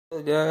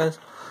Hey guys,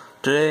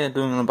 today I'm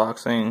doing an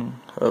unboxing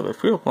of a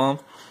fuel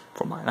pump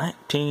for my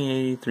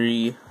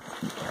 1983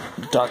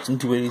 Datsun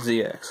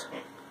 280ZX.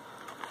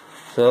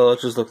 So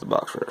let's just look at the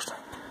box first.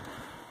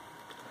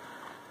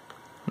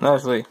 And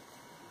obviously,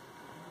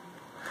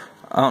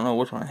 I don't know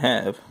which one I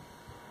have.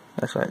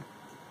 Actually, I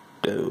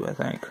do, I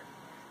think.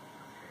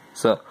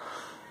 So,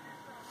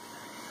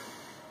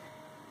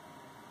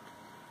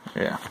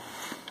 yeah.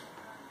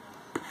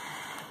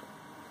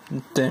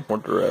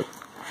 10-port direct.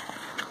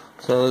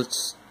 So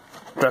let's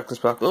crack this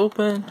box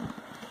open.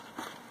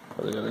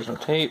 There's no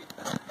tape.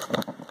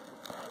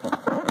 I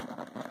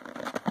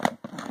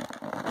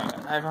got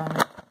a knife on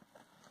me.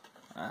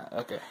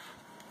 Okay.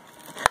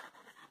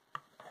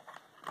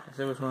 Let's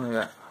see which one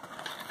I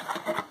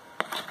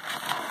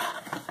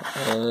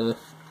got.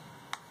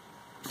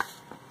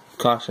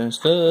 Caution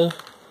stuff.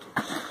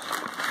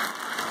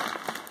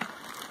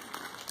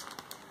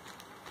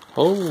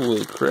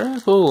 Holy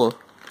crap! Oh.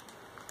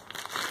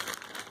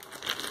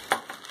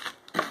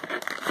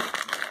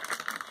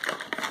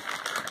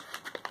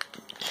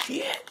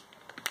 Shit!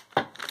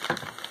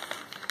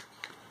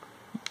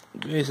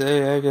 Geez,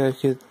 I gotta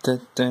get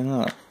that thing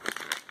up.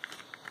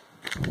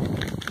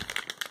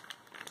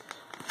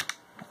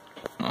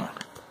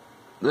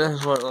 This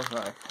is what it looks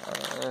like.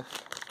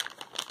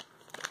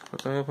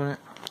 Let's open it.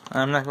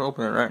 I'm not gonna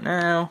open it right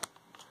now,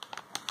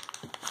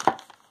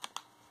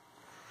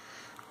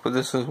 but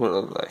this is what it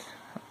looks like.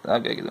 I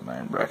gotta get the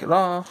main bracket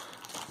off.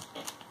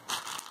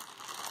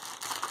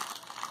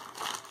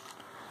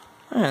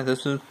 Yeah,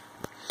 this is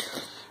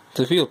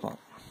the fuel pump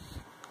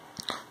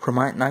for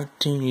my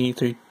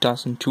 1983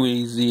 Datsun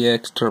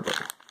 280ZX Turbo.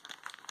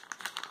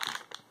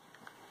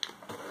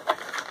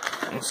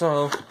 And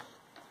so,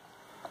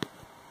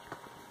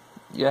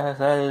 yeah,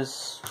 that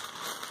is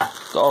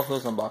all for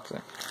this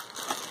unboxing.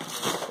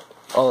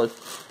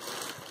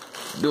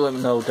 Do let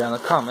me know down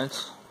in the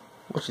comments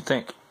what you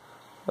think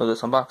of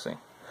this unboxing.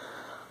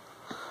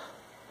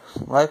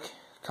 Like,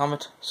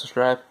 comment,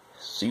 subscribe.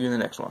 See you in the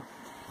next one.